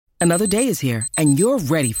Another day is here, and you're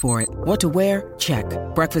ready for it. What to wear? Check.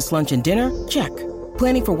 Breakfast, lunch, and dinner? Check.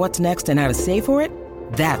 Planning for what's next and how to save for it?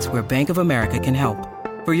 That's where Bank of America can help.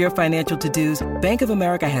 For your financial to-dos, Bank of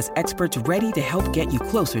America has experts ready to help get you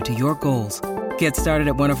closer to your goals. Get started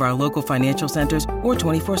at one of our local financial centers or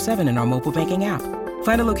 24/7 in our mobile banking app.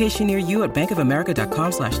 Find a location near you at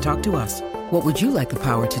bankofamerica.com/talktous. What would you like the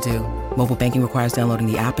power to do? Mobile banking requires downloading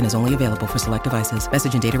the app and is only available for select devices.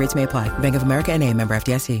 Message and data rates may apply. Bank of America N.A., member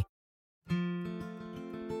FDIC.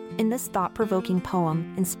 In this thought-provoking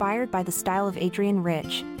poem, inspired by the style of Adrienne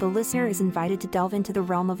Rich, the listener is invited to delve into the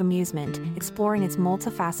realm of amusement, exploring its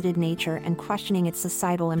multifaceted nature and questioning its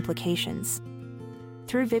societal implications.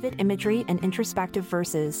 Through vivid imagery and introspective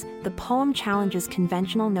verses, the poem challenges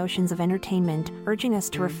conventional notions of entertainment, urging us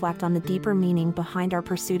to reflect on the deeper meaning behind our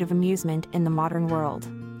pursuit of amusement in the modern world.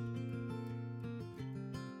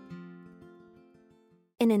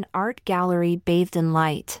 In an art gallery bathed in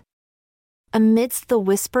light, amidst the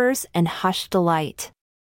whispers and hushed delight,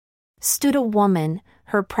 stood a woman,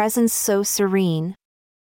 her presence so serene.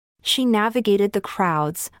 She navigated the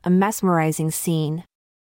crowds, a mesmerizing scene.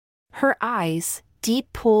 Her eyes,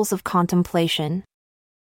 deep pools of contemplation,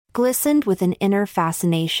 glistened with an inner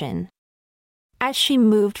fascination. As she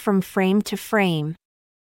moved from frame to frame,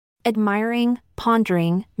 admiring,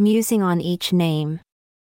 pondering, musing on each name.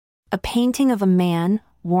 A painting of a man,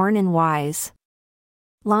 worn and wise.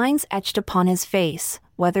 Lines etched upon his face,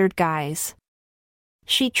 weathered guise.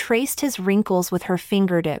 She traced his wrinkles with her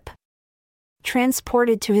fingertip.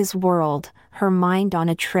 Transported to his world, her mind on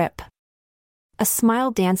a trip. A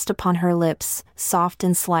smile danced upon her lips, soft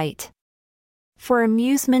and slight. For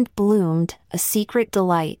amusement bloomed, a secret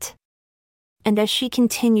delight. And as she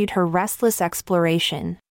continued her restless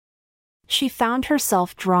exploration, she found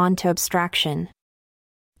herself drawn to abstraction.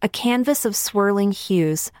 A canvas of swirling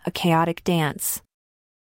hues, a chaotic dance.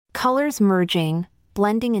 Colors merging,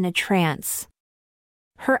 blending in a trance.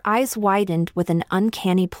 Her eyes widened with an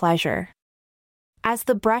uncanny pleasure, as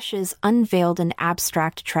the brushes unveiled an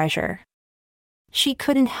abstract treasure. She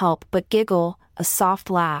couldn't help but giggle, a soft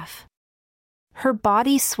laugh. Her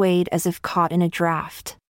body swayed as if caught in a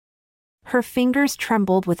draft. Her fingers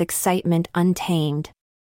trembled with excitement untamed.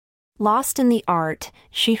 Lost in the art,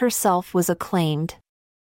 she herself was acclaimed.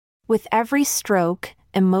 With every stroke,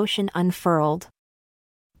 emotion unfurled,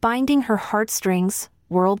 binding her heartstrings,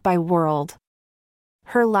 world by world.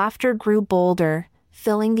 Her laughter grew bolder,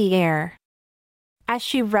 filling the air, as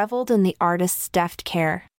she reveled in the artist's deft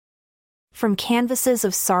care. From canvases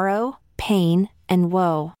of sorrow, pain, and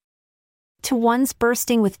woe, to ones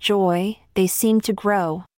bursting with joy, they seemed to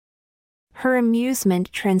grow. Her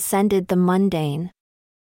amusement transcended the mundane,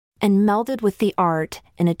 and melded with the art,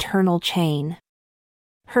 an eternal chain.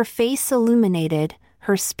 Her face illuminated,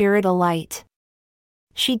 her spirit alight.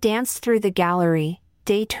 She danced through the gallery,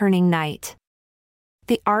 day turning night.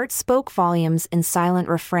 The art spoke volumes in silent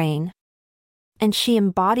refrain, and she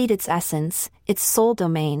embodied its essence, its sole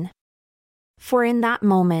domain. For in that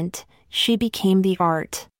moment, she became the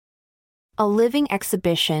art, a living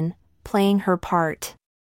exhibition, playing her part.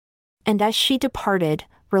 And as she departed,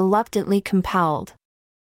 reluctantly compelled,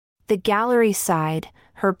 the gallery sighed,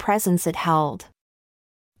 her presence it held.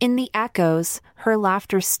 In the echoes, her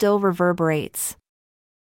laughter still reverberates.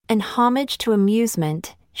 In homage to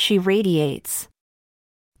amusement, she radiates,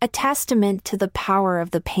 a testament to the power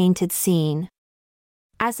of the painted scene,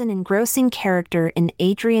 as an engrossing character in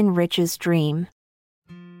Adrienne Rich's dream.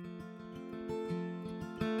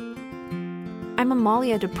 I'm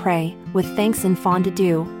Amalia Dupre, with thanks and fond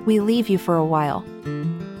adieu, we leave you for a while.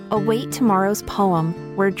 Await tomorrow's poem,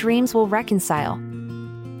 where dreams will reconcile.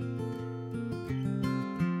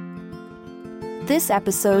 This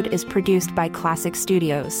episode is produced by Classic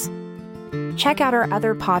Studios. Check out our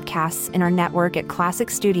other podcasts in our network at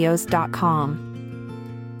classicstudios.com.